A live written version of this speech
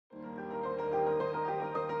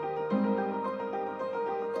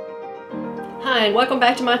Hi, and welcome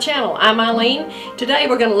back to my channel. I'm Eileen. Today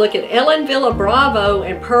we're going to look at Ellen Wille Bravo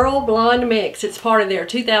and Pearl Blonde Mix. It's part of their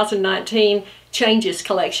 2019 Changes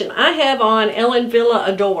collection. I have on Ellen Wille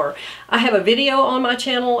Adore. I have a video on my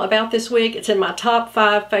channel about this wig. It's in my top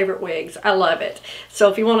 5 favorite wigs. I love it. So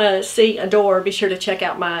if you want to see Adore, be sure to check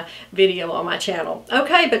out my video on my channel.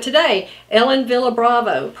 Okay, but today, Ellen Wille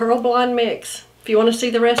Bravo, Pearl Blonde Mix. If you want to see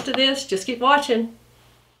the rest of this, just keep watching.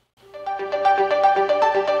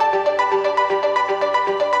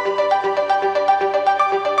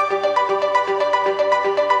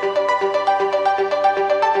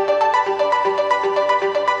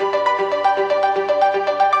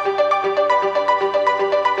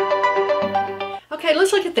 Okay,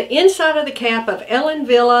 let's look at the inside of the cap of Ellen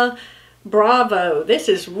Wille Bravo. This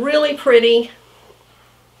is really pretty.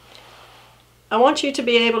 I want you to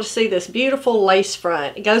be able to see this beautiful lace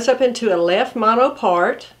front. It goes up into a left mono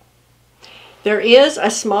part. There is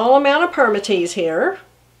a small amount of permatease here.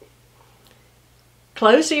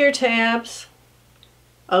 Closed ear tabs.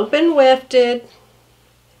 Open wefted.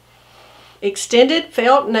 Extended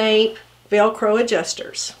felt nape. Velcro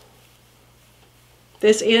adjusters.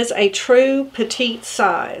 This is a true petite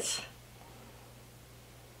size.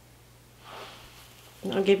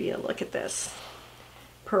 I'll give you a look at this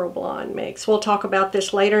Pearl Blonde mix. We'll talk about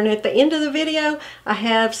this later, and at the end of the video I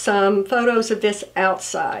have some photos of this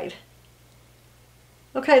outside.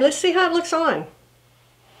 Okay, let's see how it looks on.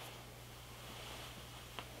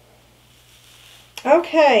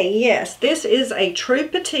 Okay, yes, this is a true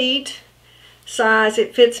petite size.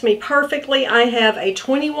 It fits me perfectly. I have a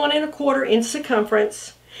 21 1/4 inch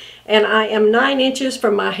circumference, and I am 9 inches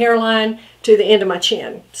from my hairline to the end of my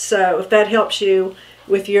chin. So if that helps you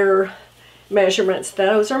with your measurements,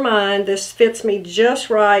 those are mine. This fits me just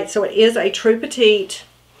right, so it is a true petite.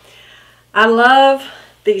 I love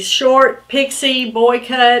these short pixie boy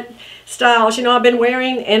cut styles. You know, I've been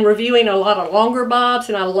wearing and reviewing a lot of longer bobs,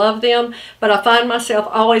 and I love them, but I find myself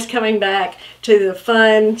always coming back to the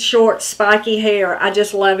fun, short, spiky hair. I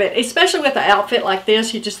just love it, especially with an outfit like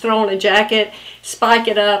this. You just throw on a jacket, spike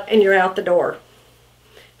it up, and you're out the door.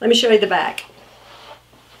 Let me show you the back.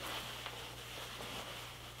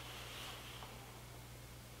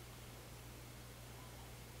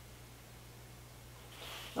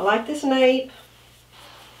 I like this nape.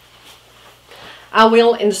 I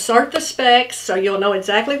will insert the specs so you'll know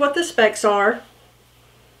exactly what the specs are.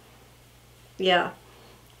 Yeah.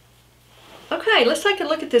 Okay, let's take a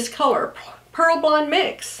look at this color, Pearl Blonde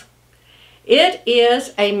Mix. It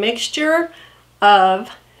is a mixture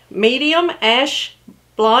of medium ash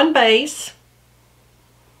blonde base,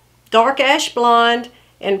 dark ash blonde,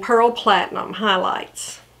 and pearl platinum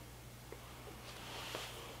highlights.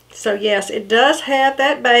 So yes, it does have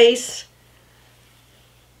that base.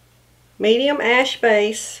 Medium ash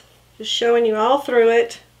base, just showing you all through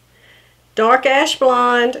it. Dark ash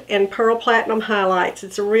blonde and pearl platinum highlights.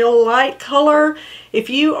 It's a real light color.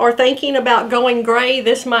 If you are thinking about going gray,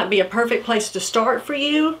 this might be a perfect place to start for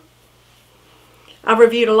you. I've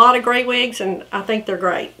reviewed a lot of gray wigs and I think they're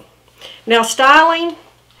great. Now styling,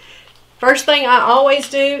 first thing I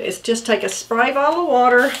always do is just take a spray bottle of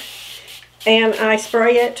water and I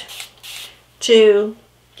spray it to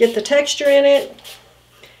get the texture in it.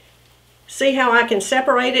 See how I can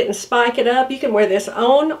separate it and spike it up? You can wear this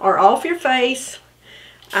on or off your face.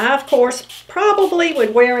 I, of course, probably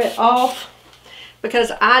would wear it off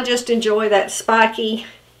because I just enjoy that spiky,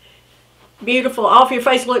 beautiful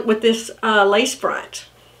off-your-face look with this lace front.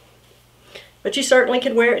 But you certainly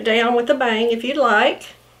could wear it down with a bang if you'd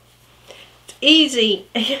like. It's easy.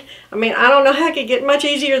 I mean, I don't know how it could get much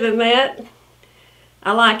easier than that.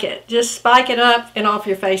 I like it. Just spike it up and off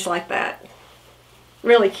your face like that.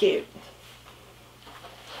 Really cute.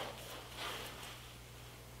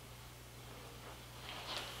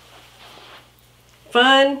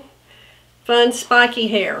 Fun spiky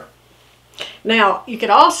hair. Now you could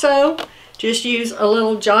also just use a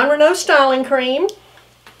little John Renault styling cream.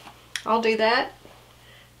 I'll do that.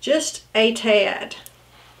 Just a tad.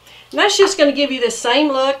 And that's just going to give you the same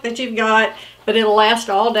look that you've got, but it'll last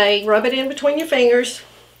all day. Rub it in between your fingers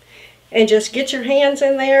and just get your hands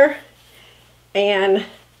in there and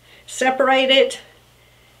separate it.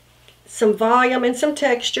 Some volume and some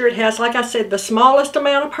texture. It has, like I said, the smallest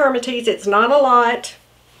amount of permatease. It's not a lot,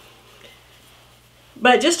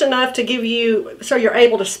 but just enough to give you, so you're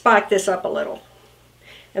able to spike this up a little.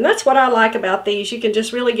 And that's what I like about these. You can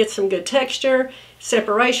just really get some good texture,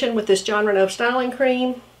 separation with this John Renault styling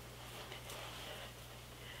cream.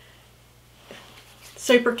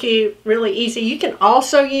 Super cute, really easy. You can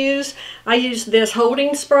also use, I use this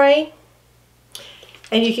holding spray,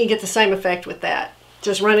 and you can get the same effect with that.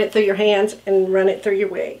 Just run it through your hands and run it through your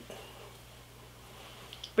wig.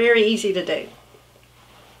 Very easy to do.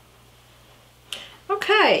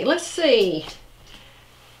 Okay, let's see.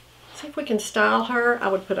 See if we can style her. I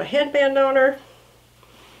would put a headband on her.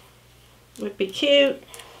 Would be cute.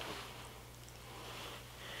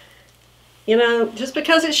 You know, just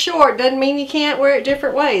because it's short doesn't mean you can't wear it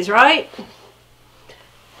different ways, right?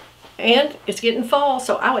 And it's getting fall,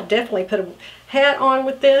 so I would definitely put a hat on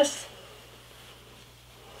with this.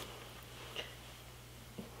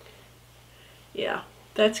 Yeah,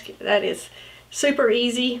 that is super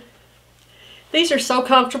easy. These are so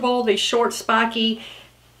comfortable, these short spiky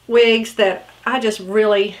wigs, that I just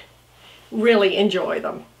really, really enjoy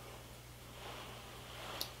them.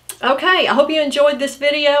 Okay, I hope you enjoyed this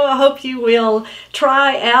video. I hope you will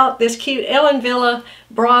try out this cute Ellen Wille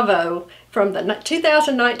Bravo from the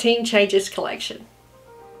 2019 Changes collection.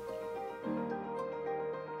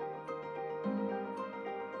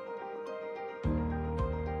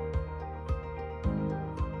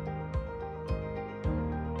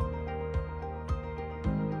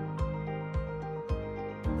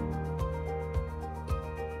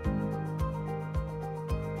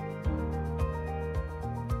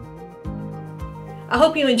 I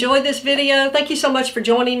hope you enjoyed this video. Thank you so much for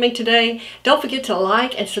joining me today. Don't forget to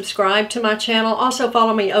like and subscribe to my channel. Also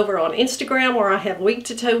follow me over on Instagram, where I have Wig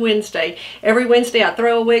to Toe Wednesday. Every Wednesday I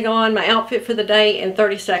throw a wig on, my outfit for the day in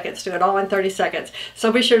 30 seconds. Do it all in 30 seconds.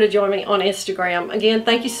 So be sure to join me on Instagram. Again,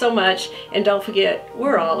 thank you so much, and don't forget,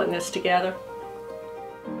 we're all in this together.